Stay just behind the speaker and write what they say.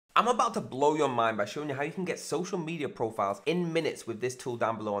I'm about to blow your mind by showing you how you can get social media profiles in minutes with this tool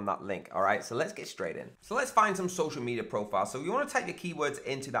down below on that link. All right, so let's get straight in. So let's find some social media profiles. So you want to type your keywords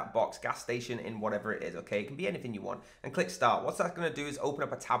into that box, gas station in whatever it is, okay? It can be anything you want, and click start. What's that going to do is open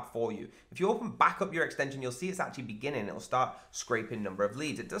up a tab for you. If you open back up your extension, you'll see it's actually beginning. It'll start scraping number of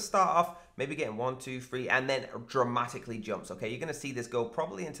leads. It does start off maybe getting 1, 2, 3, and then dramatically jumps, okay? You're going to see this go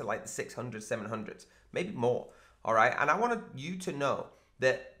probably into like the 600s, 700s, maybe more, all right? And I want you to know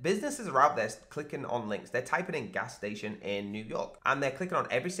that businesses are out there clicking on links. They're typing in gas station in New York, and they're clicking on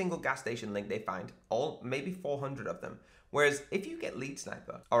every single gas station link they find, all maybe 400 of them. Whereas if you get Lead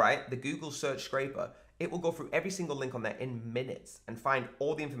Sniper, all right, the Google search scraper, it will go through every single link on there in minutes and find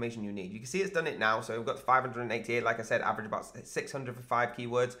all the information you need. You can see it's done it now. So we've got 588, like I said, average about 600 for 5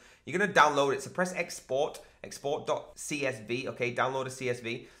 keywords. You're gonna download it. So press export, export.csv, okay, download a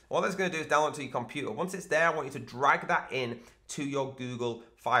CSV. All that's gonna do is download it to your computer. Once it's there, I want you to drag that in to your Google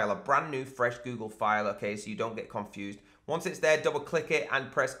file, a brand new, fresh Google file, okay, so you don't get confused. Once it's there, double click it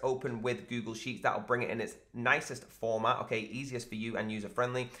and press open with Google Sheets. That'll bring it in its nicest format, okay, easiest for you and user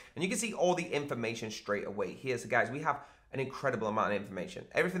friendly. And you can see all the information straight away here. So guys, we have an incredible amount of information.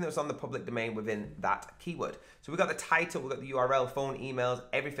 Everything that's on the public domain within that keyword. So we've got the title, we've got the URL, phone, emails,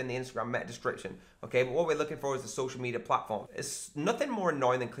 everything, the Instagram meta description. Okay, but what we're looking for is the social media platform. It's nothing more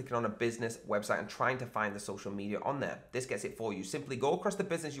annoying than clicking on a business website and trying to find the social media on there. This gets it for you. Simply go across the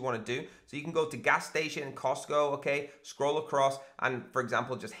business you want to do. So you can go to gas station, Costco, okay, scroll across and, for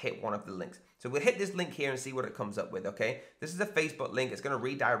example, just hit one of the links. So we'll hit this link here and see what it comes up with, okay? This is a Facebook link. It's going to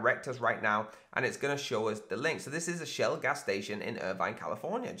redirect us right now, and it's going to show us the link. So this is a Shell gas station in Irvine,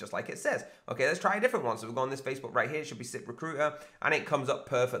 California, just like it says. Okay, let's try a different one. So we'll go on this Facebook right here. It should be Sit Recruiter, and it comes up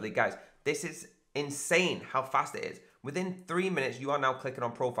perfectly. Guys, this is insane how fast it is. Within 3 minutes, you are now clicking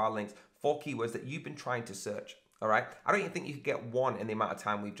on profile links for keywords that you've been trying to search, all right? I don't even think you could get one in the amount of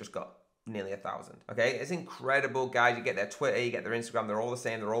time we've just got. Nearly 1,000. Okay, it's incredible, guys. You get their Twitter, you get their Instagram, they're all the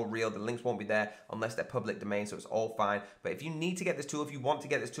same, they're all real. The links won't be there unless they're public domain, so it's all fine. But if you need to get this tool, if you want to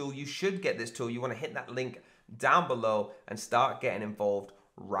get this tool, you should get this tool. You want to hit that link down below and start getting involved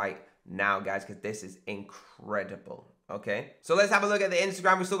right now, guys, because this is incredible. Okay, so let's have a look at the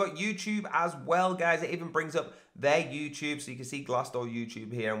Instagram. We've still got YouTube as well, guys. It even brings up their YouTube, so you can see Glassdoor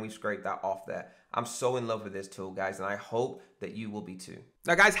YouTube here, and we've scraped that off there. I'm so in love with this tool, guys, and I hope that you will be too.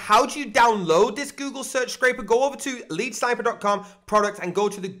 Now, guys, how do you download this Google Search Scraper? Go over to leadsniper.com, products, and go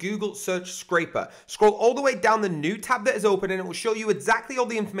to the Google Search Scraper. Scroll all the way down the new tab that is open, and it will show you exactly all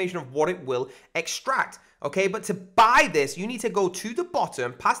the information of what it will extract. Okay, but to buy this, you need to go to the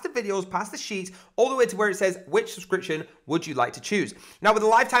bottom, past the videos, past the sheets, all the way to where it says, which subscription would you like to choose? Now, with a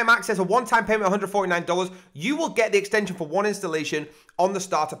lifetime access, a one-time payment of $149, you will get the extension for one installation on the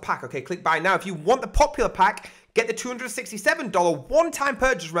starter pack. Okay, click buy now. If you want the popular pack, get the $267 one-time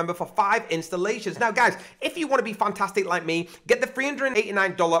purchase, remember, for 5 installations. Now, guys, if you want to be fantastic like me, get the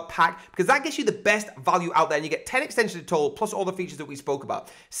 $389 pack, because that gets you the best value out there, and you get 10 extensions total, plus all the features that we spoke about.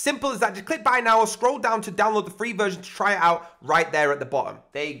 Simple as that. Just click buy now or scroll down to download the free version to try it out right there at the bottom.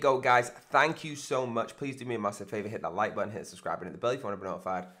 There you go, guys. Thank you so much. Please do me a massive favor. Hit that like button, hit subscribe, and hit the bell if you want to be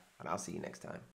notified, and I'll see you next time.